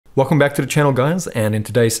Welcome back to the channel, guys, and in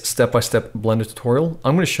today's step-by-step Blender tutorial,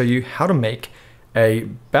 I'm going to show you how to make a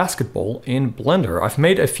basketball in Blender. I've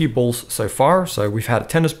made a few balls so far. So we've had a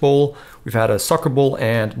tennis ball, we've had a soccer ball,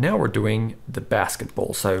 and now we're doing the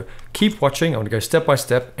basketball. So keep watching. I'm going to go step by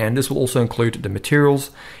step, and this will also include the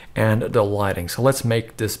materials and the lighting. So let's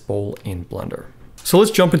make this ball in Blender. So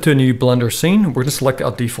let's jump into a new Blender scene. We're going to select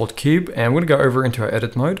our default cube, and we're going to go over into our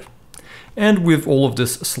edit mode. And with all of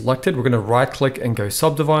this selected, we're going to right click and go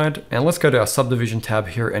subdivide. And let's go to our subdivision tab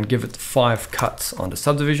here and give it 5 cuts on the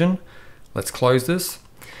subdivision. Let's close this.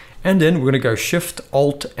 And then we're going to go Shift,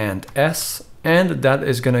 Alt, and S. And that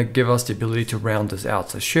is going to give us the ability to round this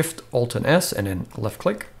out. So Shift, Alt, and S, and then left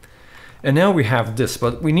click. And now we have this,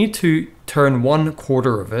 but we need to turn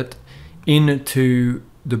 1/4 of it into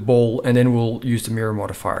the ball, and then we'll use the mirror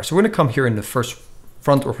modifier. So we're going to come here in the first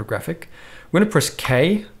front orthographic. We're going to press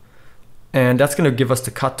K. And that's going to give us the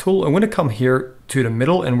cut tool. I'm going to come here to the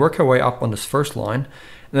middle and work our way up on this first line.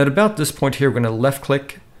 And at about this point here, we're going to left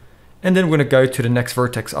click, and then we're going to go to the next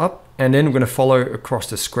vertex up, and then we're going to follow across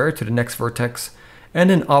the square to the next vertex, and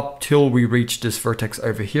then up till we reach this vertex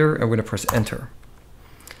over here, and we're going to press enter.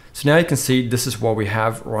 So now you can see this is what we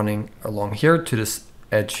have running along here to this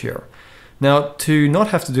edge here. Now, to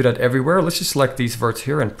not have to do that everywhere, let's just select these verts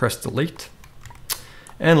here and press delete.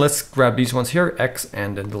 And let's grab these ones here, X,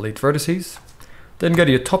 and then delete vertices. Then go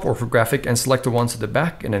to your top orthographic and select the ones at the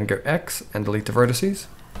back, and then go X and delete the vertices.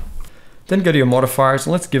 Then go to your modifiers,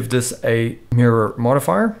 and let's give this a mirror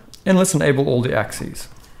modifier, and let's enable all the axes.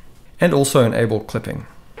 And also enable clipping.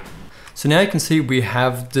 So now you can see we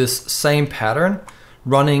have this same pattern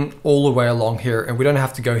running all the way along here, and we don't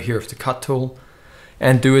have to go here with the cut tool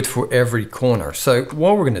and do it for every corner. So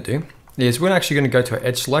what we're gonna do is we're actually gonna go to our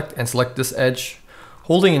edge select and select this edge,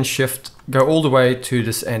 holding in Shift, go all the way to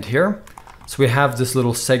this end here. So we have this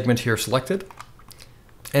little segment here selected.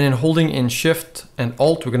 And then holding in Shift and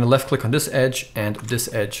Alt, we're going to left click on this edge and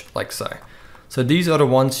this edge like so. So these are the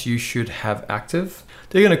ones you should have active.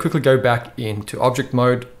 Then you're going to quickly go back into object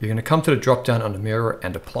mode. You're going to come to the drop down on the mirror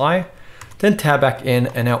and apply. Then tab back in,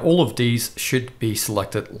 and now all of these should be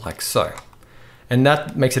selected like so. And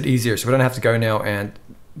that makes it easier, so we don't have to go now and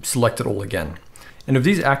select it all again. And with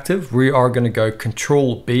these active, we are going to go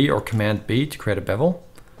Control B or Command B to create a bevel.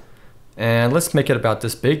 And let's make it about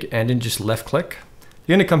this big, and then just left click.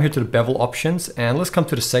 You're going to come here to the bevel options, and let's come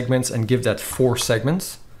to the segments and give that 4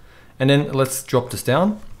 segments. And then let's drop this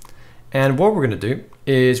down. And what we're going to do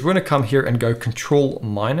is we're going to come here and go Control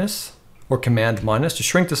minus or Command minus to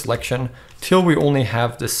shrink the selection till we only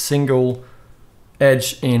have this single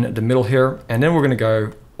edge in the middle here. And then we're going to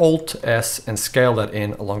go Alt S and scale that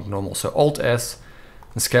in along the normal. So Alt S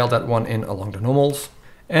and scale that one in along the normals.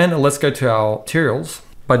 And let's go to our materials.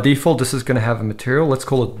 By default, this is going to have a material. Let's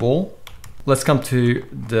call it ball. Let's come to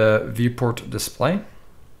the viewport display.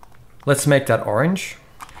 Let's make that orange.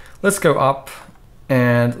 Let's go up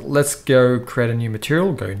and let's go create a new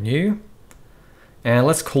material, go new. And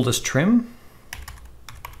let's call this trim.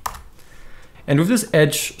 And with this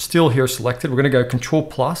edge still here selected, we're going to go Control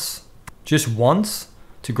plus just once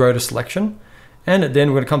to grow the selection. And then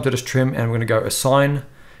we're going to come to this trim and we're going to go assign.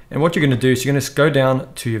 And what you're going to do is you're going to go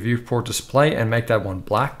down to your viewport display and make that one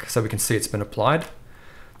black so we can see it's been applied.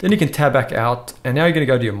 Then you can tab back out, and now you're going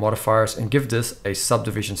to go to your modifiers and give this a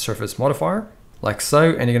subdivision surface modifier like so.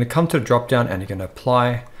 And you're going to come to the drop down and you're going to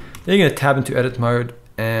apply. Then you're going to tab into edit mode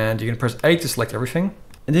and you're going to press A to select everything.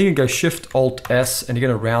 And then you can go Shift Alt S and you're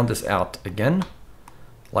going to round this out again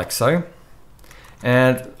like so.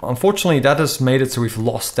 And unfortunately that has made it so we've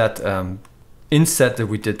lost that inset that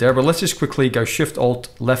we did there, but let's just quickly go Shift Alt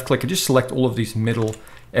left click and just select all of these middle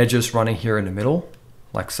edges running here in the middle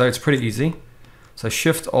like so. It's pretty easy. So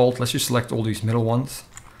Shift Alt, let's just select all these middle ones.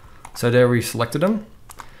 So there we selected them.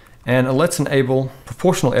 And let's enable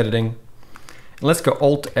proportional editing. And let's go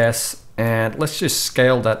Alt S and let's just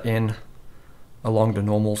scale that in along the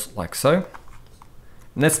normals like so.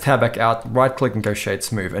 And let's tab back out, right click and go shade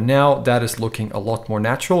smooth. And now that is looking a lot more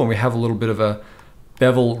natural, and we have a little bit of a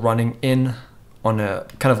bevel running in on a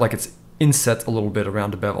kind of like it's inset a little bit around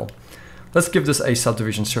the bevel. Let's give this a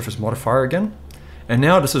subdivision surface modifier again. And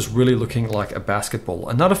now this is really looking like a basketball.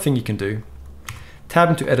 Another thing you can do, tab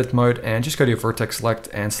into edit mode and just go to your vertex select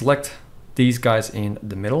and select these guys in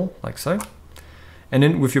the middle like so. And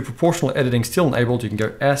then with your proportional editing still enabled, you can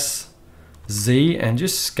go S, Z, and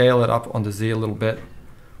just scale it up on the Z a little bit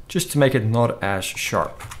just to make it not as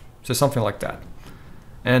sharp. So something like that.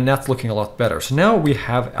 And that's looking a lot better. So now we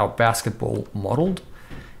have our basketball modeled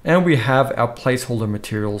and we have our placeholder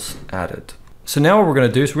materials added. So now what we're going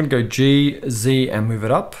to do is we're going to go G, Z and move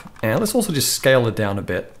it up. And let's also just scale it down a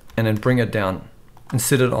bit and then bring it down and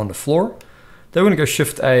sit it on the floor. Then we're going to go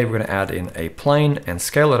Shift A, we're going to add in a plane and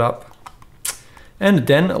scale it up. And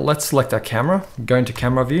then let's select our camera, go into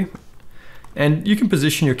camera view, and you can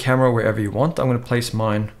position your camera wherever you want. I'm going to place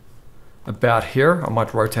mine about here. I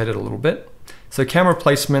might rotate it a little bit. So camera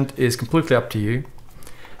placement is completely up to you.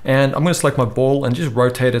 And I'm going to select my ball and just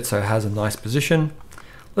rotate it so it has a nice position.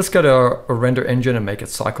 Let's go to our render engine and make it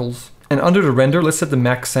cycles. And under the render, let's set the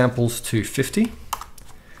max samples to 50.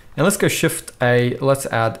 And let's go Shift A, let's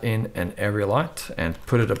add in an area light and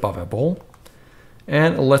put it above our ball.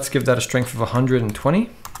 And let's give that a strength of 120.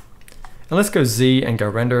 And let's go Z and go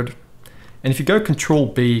rendered. And if you go Control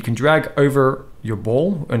B, you can drag over your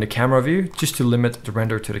ball in the camera view just to limit the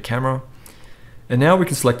render to the camera. And now we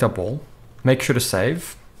can select our ball, make sure to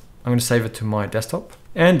save. I'm going to save it to my desktop.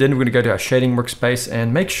 And then we're going to go to our shading workspace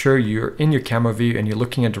and make sure you're in your camera view and you're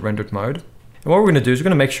looking at the rendered mode. And what we're going to do is we're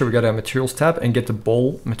going to make sure we go to our materials tab and get the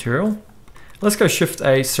ball material. Let's go Shift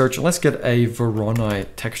A, search, and let's get a Voronoi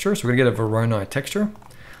texture. So we're going to get a Voronoi texture.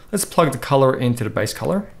 Let's plug the color into the base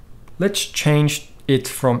color. Let's change it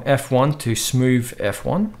from F1 to smooth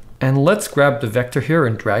F1. And let's grab the vector here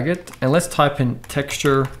and drag it. And let's type in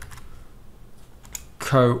texture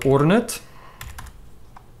coordinate.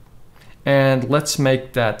 And let's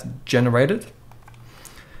make that generated. And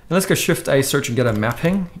let's go Shift A, search, and get a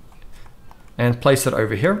mapping and place it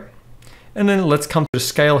over here. And then let's come to the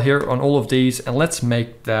scale here on all of these and let's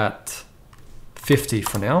make that 50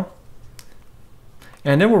 for now.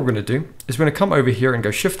 And then what we're going to do is we're going to come over here and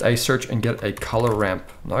go Shift A, search, and get a color ramp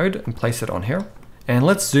node and place it on here. And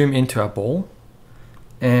let's zoom into our ball.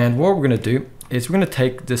 And what we're going to do is we're going to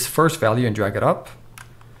take this first value and drag it up.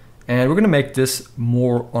 And we're going to make this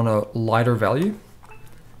more on a lighter value.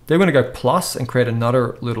 Then we're going to go plus and create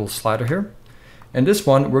another little slider here. And this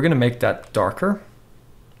one, we're going to make that darker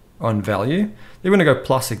on value. Then we're going to go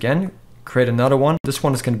plus again, create another one. This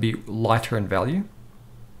one is going to be lighter in value.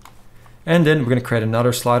 And then we're going to create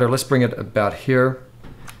another slider. Let's bring it about here.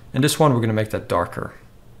 And this one, we're going to make that darker.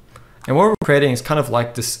 And what we're creating is kind of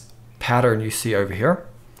like this pattern you see over here,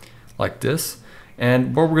 like this.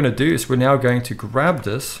 And what we're going to do is we're now going to grab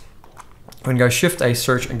this. We're going to go Shift A,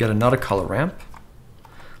 search, and get another color ramp.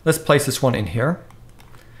 Let's place this one in here.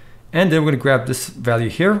 And then we're going to grab this value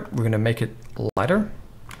here. We're going to make it lighter.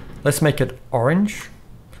 Let's make it orange.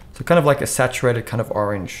 So kind of like a saturated kind of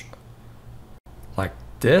orange, like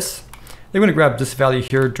this. Then we're going to grab this value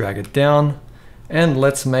here, drag it down, and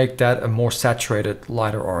let's make that a more saturated,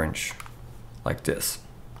 lighter orange, like this.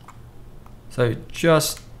 So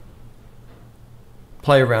just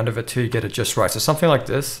play around with it till you get it just right. So something like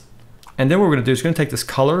this. And then what we're going to do is we're going to take this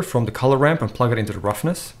color from the color ramp and plug it into the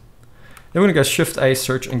roughness. Then we're going to go Shift A,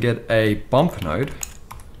 search, and get a bump node.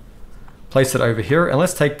 Place it over here, and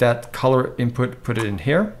let's take that color input, put it in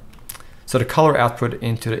here. So the color output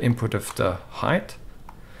into the input of the height.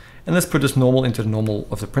 And let's put this normal into the normal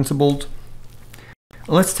of the principled. And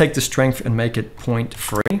let's take the strength and make it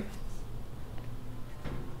 0.3.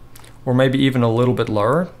 Or maybe even a little bit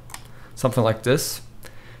lower, something like this.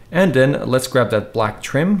 And then let's grab that black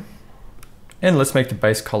trim and let's make the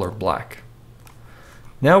base color black.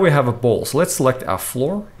 Now we have a ball, so let's select our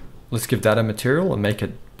floor. Let's give that a material and make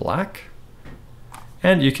it black.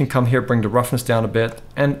 And you can come here, bring the roughness down a bit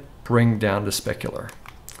and bring down the specular.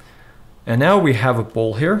 And now we have a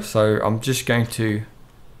ball here, so I'm just going to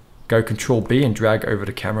go Control B and drag over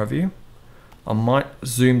the camera view. I might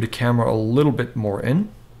zoom the camera a little bit more in.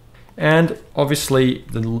 And obviously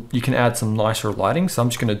you can add some nicer lighting. So I'm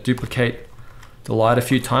just going to duplicate the light a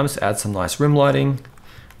few times, add some nice rim lighting,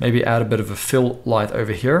 maybe add a bit of a fill light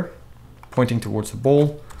over here, pointing towards the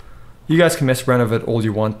ball. You guys can mess around with it all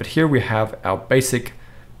you want, but here we have our basic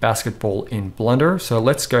basketball in Blender. So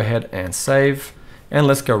let's go ahead and save, and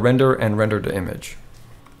let's go render and render the image.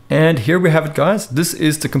 And here we have it, guys. This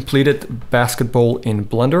is the completed basketball in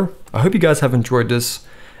Blender. I hope you guys have enjoyed this,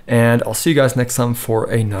 and I'll see you guys next time for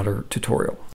another tutorial.